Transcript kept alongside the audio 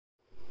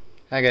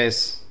Hi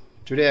guys,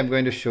 today I'm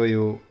going to show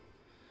you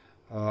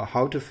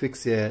how to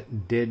fix a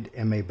dead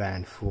MI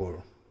band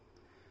 4.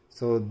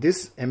 So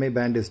this MI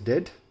band is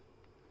dead.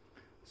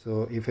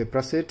 So if I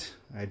press it,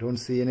 I don't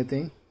see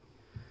anything.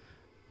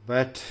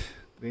 But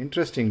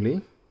interestingly,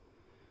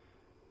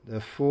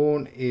 the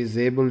phone is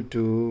able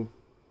to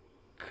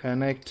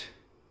connect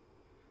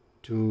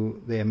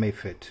to the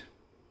mifit.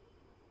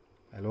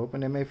 I'll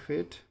open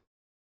mifit.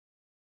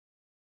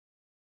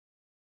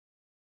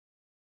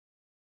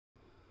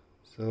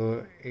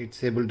 So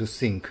it's able to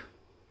sync,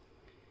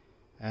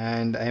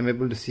 and I am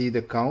able to see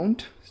the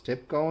count,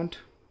 step count,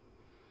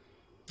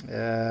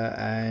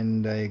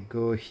 and I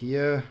go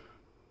here.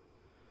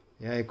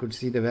 Yeah, I could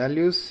see the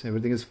values,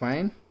 everything is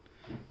fine,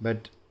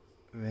 but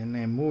when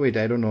I move it,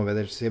 I don't know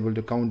whether it's able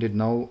to count it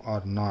now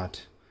or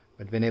not.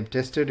 But when I've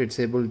tested, it's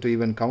able to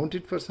even count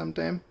it for some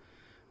time,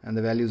 and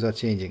the values are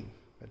changing,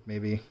 but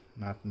maybe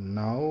not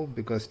now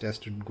because it has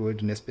to go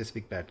in a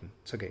specific pattern.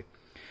 It's okay.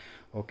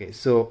 Okay,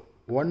 so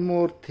one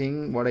more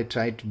thing what I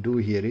tried to do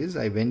here is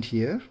I went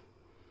here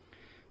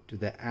to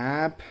the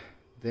app,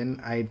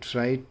 then I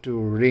tried to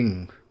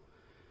ring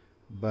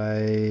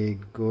by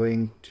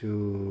going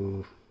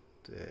to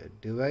the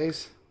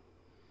device.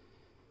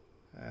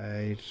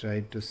 I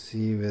tried to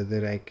see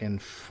whether I can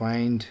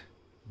find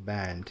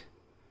band.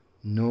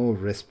 No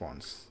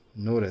response.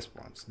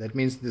 That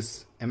means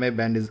this MI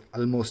band is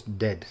almost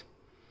dead.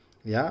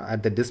 Yeah,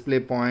 at the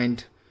display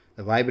point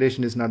the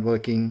vibration is not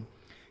working.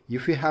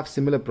 If you have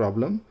similar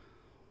problem,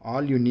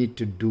 all you need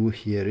to do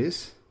here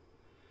is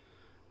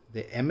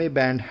the MI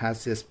band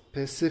has a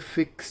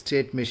specific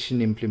state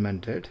machine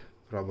implemented.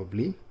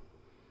 Probably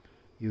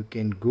you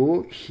can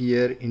go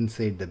here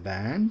inside the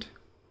band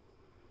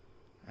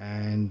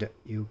and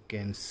you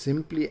can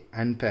simply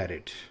unpair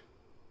it.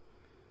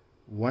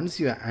 Once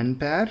you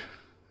unpair,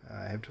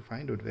 I have to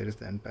find out where is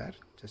the unpair,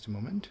 just a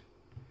moment.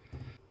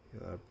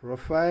 Your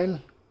profile,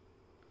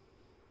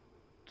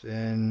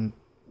 then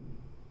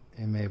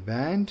MI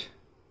band,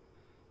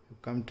 you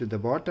come to the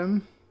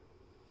bottom,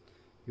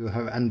 you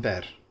have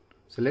unpair.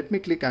 So let me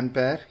click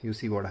unpair, you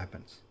see what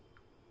happens.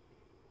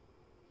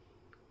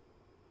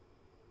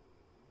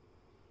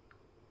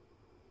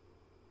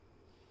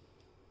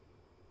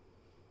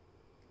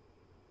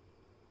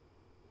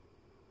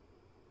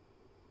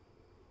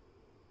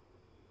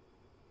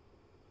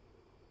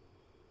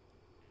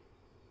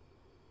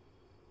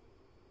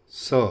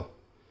 So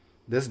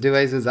this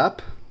device is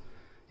up.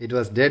 It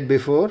was dead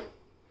before,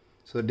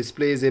 so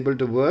display is able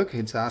to work.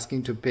 It's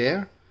asking to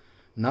pair.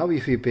 Now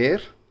if we pair,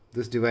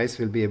 this device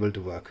will be able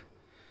to work.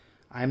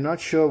 I'm not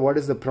sure what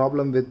is the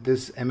problem with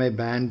this MI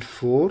band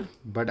 4,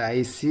 but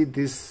I see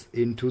this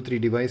in 2-3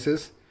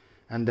 devices,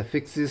 and the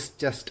fix is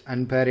just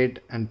unpair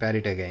it and pair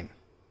it again.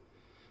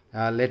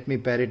 Let me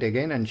pair it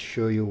again and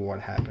show you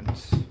what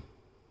happens.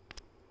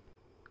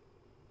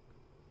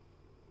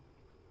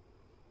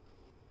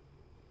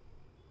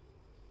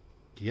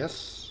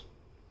 Yes,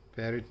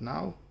 pair it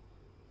now,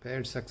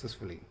 paired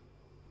successfully.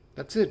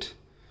 That's it.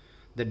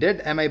 The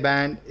dead MI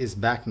band is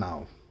back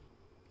now.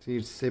 See,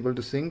 it's able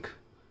to sync,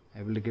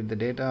 able to get the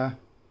data.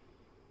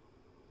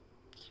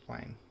 It's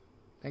fine.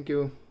 Thank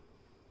you.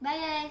 Bye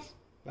guys.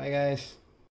 Bye guys.